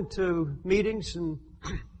go into meetings, and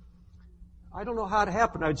I don't know how it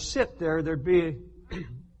happened. I'd sit there. There'd be,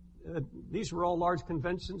 these were all large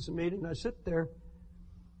conventions and meetings. I'd sit there.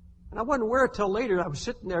 And I wasn't aware until later. I was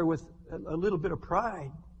sitting there with a little bit of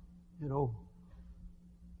pride. You know,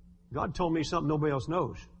 God told me something nobody else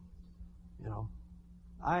knows. You know,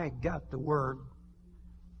 I got the word.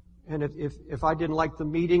 And if I didn't like the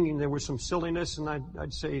meeting and there was some silliness, and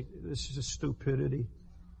I'd say, this is a stupidity.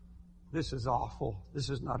 This is awful. This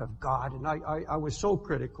is not of God. And I was so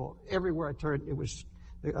critical. Everywhere I turned, it was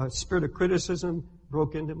a spirit of criticism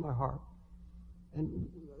broke into my heart. And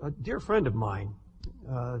a dear friend of mine,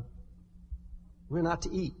 went out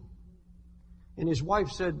to eat. And his wife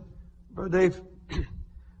said, Brother Dave,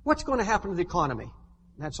 what's going to happen to the economy?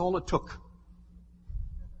 And that's all it took.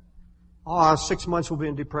 6 months we'll be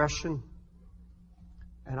in depression.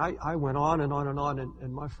 And I went on and on and on,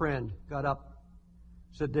 and my friend got up,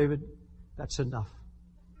 said, David, that's enough.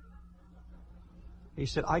 He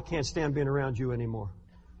said, I can't stand being around you anymore.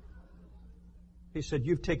 He said,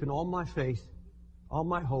 you've taken all my faith, all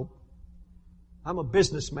my hope. I'm a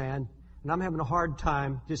businessman, and I'm having a hard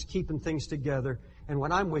time just keeping things together. And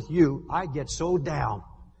when I'm with you, I get so down.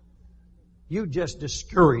 You just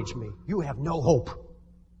discourage me. You have no hope.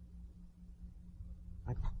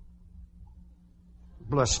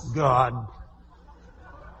 Bless God.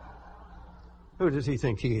 Who does he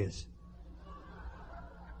think he is?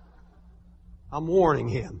 I'm warning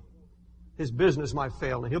him. His business might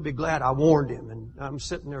fail, and he'll be glad I warned him. And I'm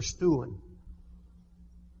sitting there stewing.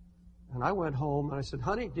 And I went home, and I said,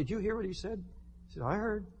 honey, did you hear what he said? He said, I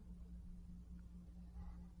heard.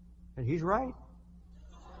 And he's right.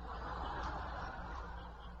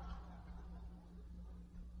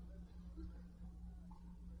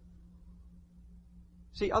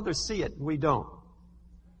 See, others see it, we don't.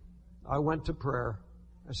 I went to prayer.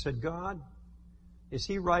 I said, God, is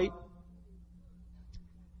he right?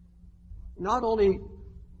 Not only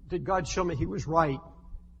did God show me he was right,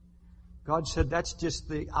 God said, that's just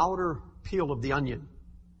the outer peel of the onion.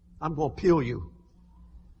 I'm going to peel you.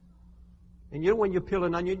 And you know when you peel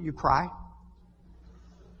an onion, you cry?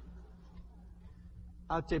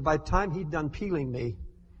 I'll tell you, by the time he'd done peeling me,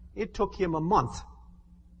 it took him a month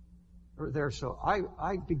or there. So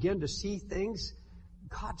I began to see things.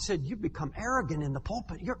 God said, you become arrogant in the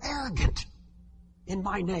pulpit. You're arrogant in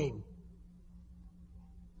my name.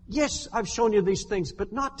 Yes, I've shown you these things,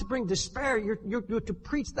 but not to bring despair. You're to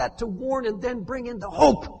preach that, to warn, and then bring in the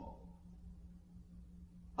hope.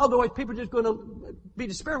 Otherwise, people are just going to be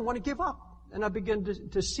despair and want to give up. And I began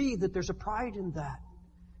to see that there's a pride in that.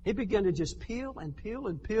 He began to just peel and peel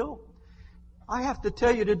and peel. I have to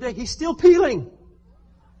tell you today, he's still peeling.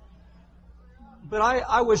 But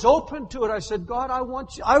I was open to it. I said, God, I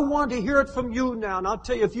want to hear it from you now. And I'll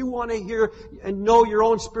tell you, if you want to hear and know your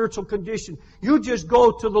own spiritual condition, you just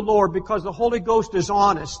go to the Lord, because the Holy Ghost is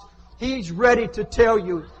honest. He's ready to tell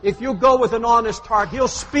you. If you go with an honest heart, He'll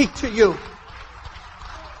speak to you.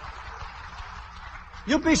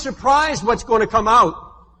 You'll be surprised what's going to come out.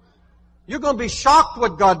 You're going to be shocked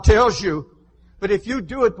what God tells you. But if you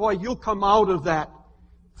do it, boy, you'll come out of that.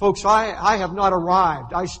 Folks, I have not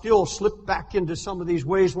arrived. I still slip back into some of these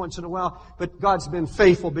ways once in a while, but God's been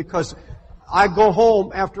faithful, because I go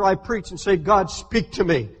home after I preach and say, God, speak to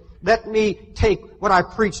me. Let me take what I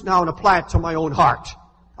preach now and apply it to my own heart.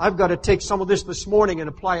 I've got to take some of this morning and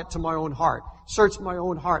apply it to my own heart. Search my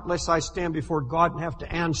own heart, lest I stand before God and have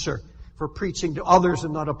to answer for preaching to others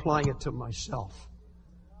and not applying it to myself.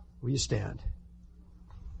 Will you stand?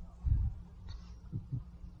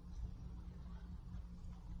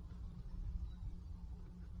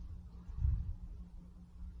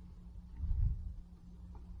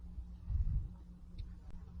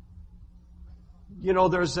 You know,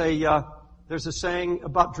 there's a saying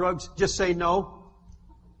about drugs, just say no.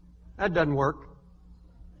 That doesn't work.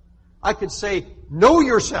 I could say, know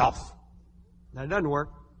yourself. That doesn't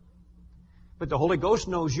work. But the Holy Ghost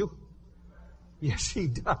knows you. Yes, He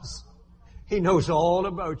does. He knows all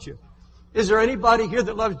about you. Is there anybody here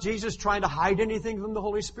that loves Jesus trying to hide anything from the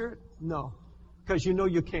Holy Spirit? No. Because you know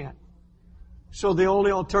you can't. So the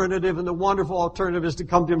only alternative and the wonderful alternative is to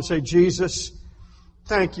come to Him and say, Jesus,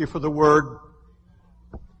 thank you for the Word.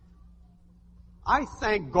 I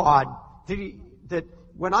thank God that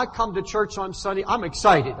when I come to church on Sunday, I'm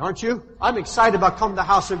excited, aren't you? I'm excited about coming to the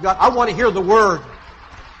house of God. I want to hear the Word.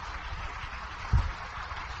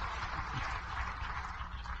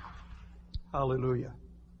 Hallelujah.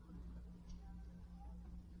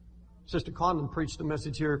 Sister Conlon preached a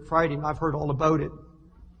message here Friday, and I've heard all about it.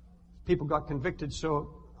 People got convicted,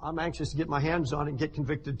 so I'm anxious to get my hands on it and get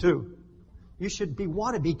convicted too. You should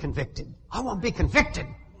want to be convicted. I want to be convicted.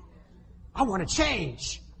 I want to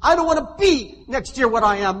change. I don't want to be next year what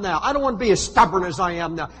I am now. I don't want to be as stubborn as I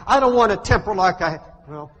am now. I don't want to temper like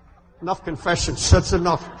enough confessions. That's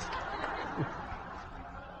enough.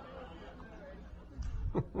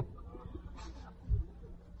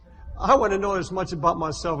 I want to know as much about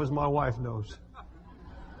myself as my wife knows.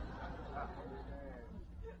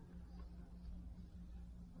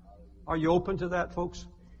 Are you open to that, folks?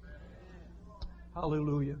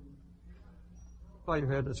 Hallelujah. Bow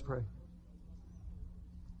your head, let's pray.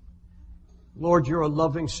 Lord, You're a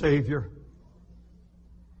loving Savior.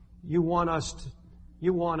 You want us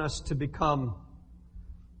to become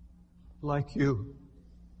like You.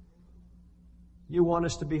 You want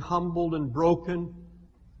us to be humbled and broken.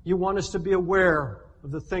 You want us to be aware of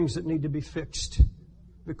the things that need to be fixed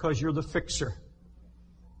because You're the fixer.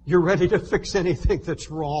 You're ready to fix anything that's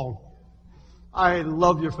wrong. I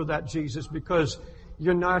love You for that, Jesus, because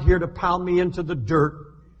You're not here to pound me into the dirt.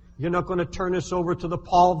 You're not going to turn us over to the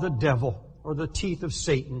paw of the devil or the teeth of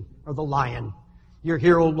Satan or the lion. You're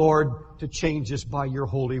here, O Lord, to change us by Your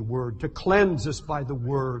holy word, to cleanse us by the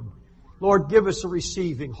word. Lord, give us a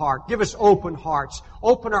receiving heart. Give us open hearts.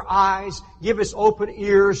 Open our eyes. Give us open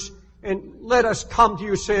ears. And let us come to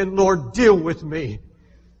You saying, Lord, deal with me.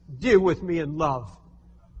 Deal with me in love.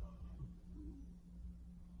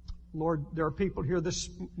 Lord, there are people here this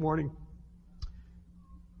morning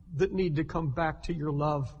that need to come back to Your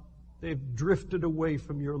love. They've drifted away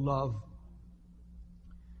from Your love.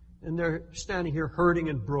 And they're standing here hurting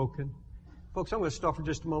and broken. Folks, I'm going to stop for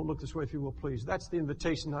just a moment. Look this way, if you will, please. That's the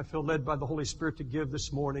invitation I feel led by the Holy Spirit to give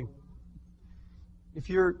this morning. If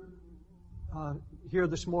you're here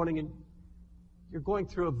this morning and you're going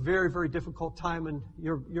through a very, very difficult time and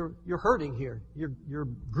you're hurting here. You're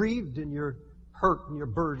grieved and you're hurt and you're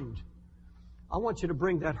burdened. I want you to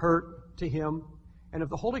bring that hurt to Him. And if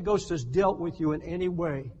the Holy Ghost has dealt with you in any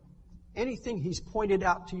way, anything He's pointed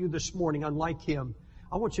out to you this morning, unlike Him,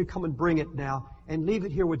 I want you to come and bring it now and leave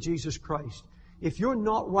it here with Jesus Christ. If you're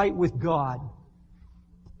not right with God,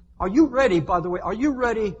 are you ready, by the way? Are you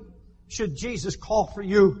ready should Jesus call for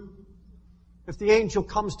you? If the angel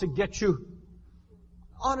comes to get you?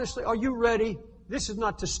 Honestly, are you ready? This is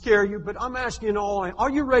not to scare you, but I'm asking you all,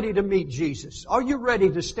 are you ready to meet Jesus? Are you ready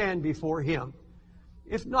to stand before Him?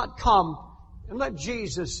 If not, come and let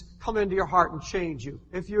Jesus come into your heart and change you.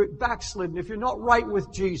 If you're backslidden, if you're not right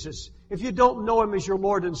with Jesus, if you don't know Him as your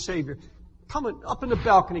Lord and Savior, come up in the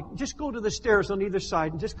balcony. Just go to the stairs on either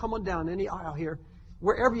side and just come on down any aisle here.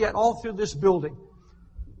 Wherever you're at, all through this building.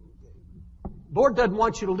 Lord doesn't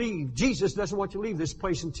want you to leave. Jesus doesn't want you to leave this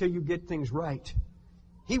place until you get things right.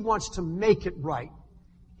 He wants to make it right.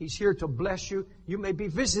 He's here to bless you. You may be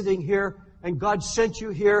visiting here, and God sent you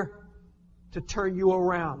here to turn you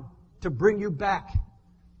around, to bring you back.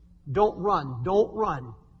 Don't run. Don't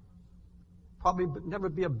run. Probably never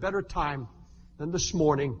be a better time than this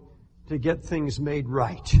morning to get things made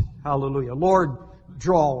right. Hallelujah. Lord,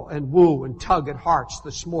 draw and woo and tug at hearts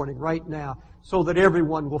this morning, right now, so that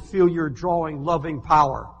everyone will feel Your drawing, loving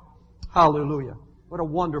power. Hallelujah. What a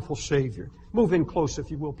wonderful Savior. Move in close,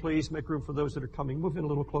 if you will, please. Make room for those that are coming. Move in a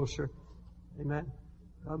little closer. Amen.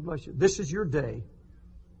 God bless you. This is your day.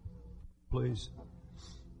 Please.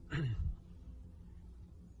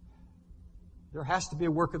 There has to be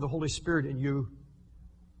a work of the Holy Spirit in you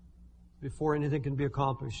before anything can be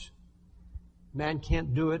accomplished. Man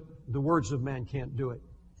can't do it. The words of man can't do it.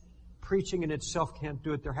 Preaching in itself can't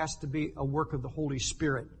do it. There has to be a work of the Holy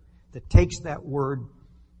Spirit that takes that word,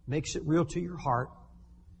 makes it real to your heart,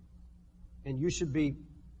 and you should be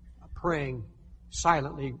praying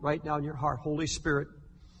silently right now in your heart, Holy Spirit,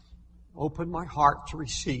 open my heart to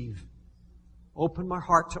receive. Open my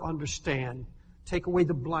heart to understand. Take away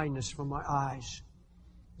the blindness from my eyes.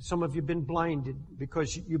 Some of you have been blinded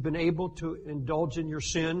because you've been able to indulge in your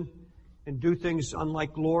sin and do things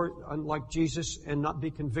unlike Jesus and not be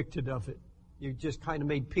convicted of it. You just kind of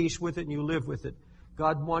made peace with it and you live with it.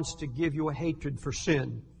 God wants to give you a hatred for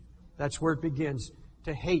sin. That's where it begins,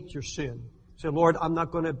 to hate your sin. Say, Lord, I'm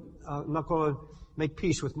not going to make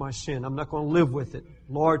peace with my sin. I'm not going to live with it.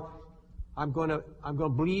 Lord, I'm going to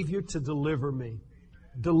believe you to deliver me.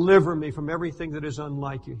 Deliver me from everything that is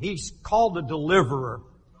unlike you. He's called a deliverer.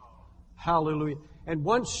 Hallelujah. And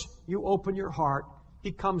once you open your heart,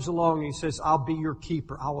 He comes along and He says, I'll be your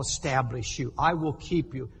keeper. I'll establish you. I will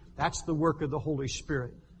keep you. That's the work of the Holy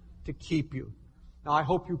Spirit, to keep you. Now, I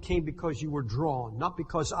hope you came because you were drawn, not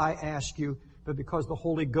because I asked you, but because the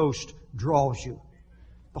Holy Ghost draws you.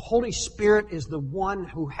 The Holy Spirit is the one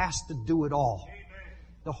who has to do it all.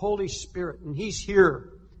 The Holy Spirit, and He's here.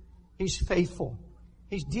 He's faithful.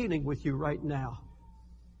 He's dealing with you right now.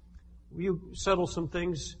 Will you settle some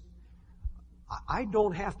things? I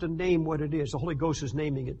don't have to name what it is. The Holy Ghost is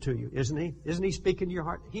naming it to you, isn't He? Isn't He speaking to your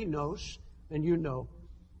heart? He knows, and you know.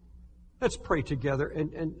 Let's pray together,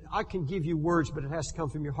 and I can give you words, but it has to come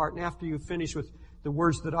from your heart. And after you finish with the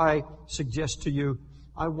words that I suggest to you,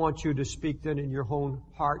 I want you to speak then in your own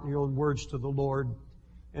heart and your own words to the Lord.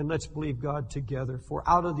 And let's believe God together. For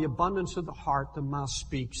out of the abundance of the heart, the mouth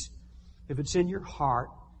speaks. If it's in your heart,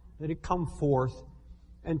 let it come forth,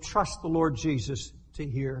 and trust the Lord Jesus to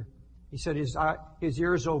hear. He said His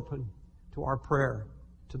ears open to our prayer,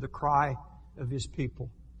 to the cry of His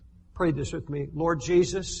people. Pray this with me. Lord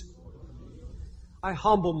Jesus, I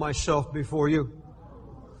humble myself before you,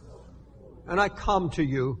 and I come to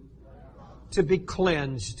you to be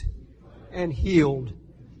cleansed and healed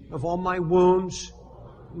of all my wounds,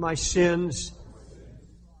 my sins.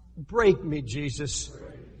 Break me, Jesus,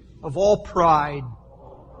 of all pride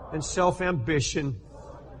and self-ambition.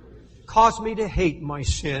 Cause me to hate my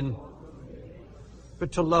sin,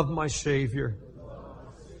 but to love my Savior.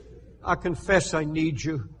 I confess I need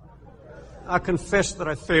you. I confess that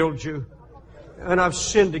I failed you, and I've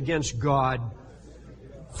sinned against God.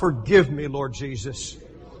 Forgive me, Lord Jesus.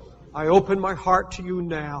 I open my heart to you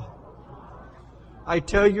now. I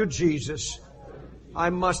tell you, Jesus, I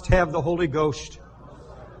must have the Holy Ghost.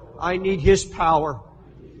 I need His power.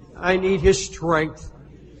 I need His strength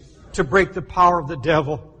to break the power of the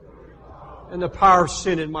devil and the power of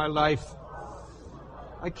sin in my life.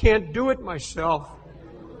 I can't do it myself.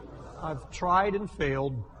 I've tried and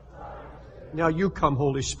failed. Now you come,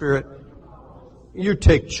 Holy Spirit. You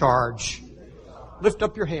take charge. Lift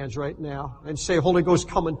up your hands right now and say, Holy Ghost,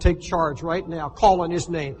 come and take charge right now. Call on His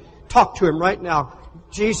name. Talk to Him right now.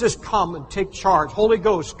 Jesus, come and take charge. Holy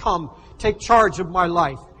Ghost, come. Take charge of my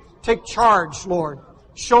life. Take charge, Lord.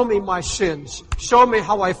 Show me my sins. Show me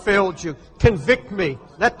how I failed you. Convict me.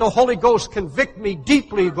 Let the Holy Ghost convict me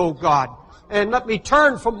deeply, O God. And let me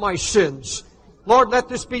turn from my sins. Lord, let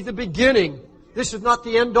this be the beginning. This is not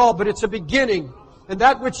the end all, but it's a beginning. And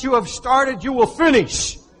that which you have started, you will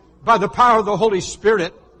finish by the power of the Holy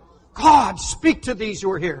Spirit. God, speak to these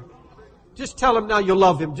who are here. Just tell Him now you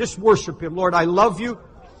love Him. Just worship Him. Lord, I love you,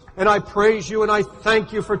 and I praise you, and I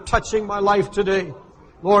thank you for touching my life today.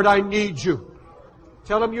 Lord, I need you.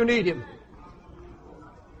 Tell Him you need Him.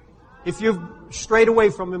 If you've strayed away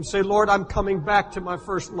from Him, say, Lord, I'm coming back to my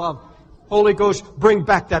first love. Holy Ghost, bring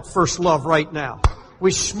back that first love right now.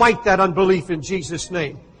 We smite that unbelief in Jesus'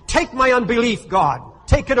 name. Take my unbelief, God.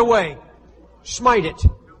 Take it away. Smite it.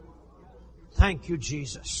 Thank you,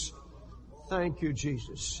 Jesus. Thank you,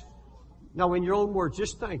 Jesus. Now, in your own words,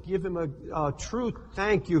 just give Him a true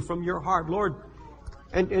thank you from your heart, Lord,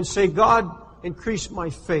 and say, God, increase my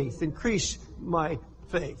faith. Increase my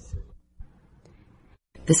faith.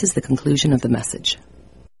 This is the conclusion of the message.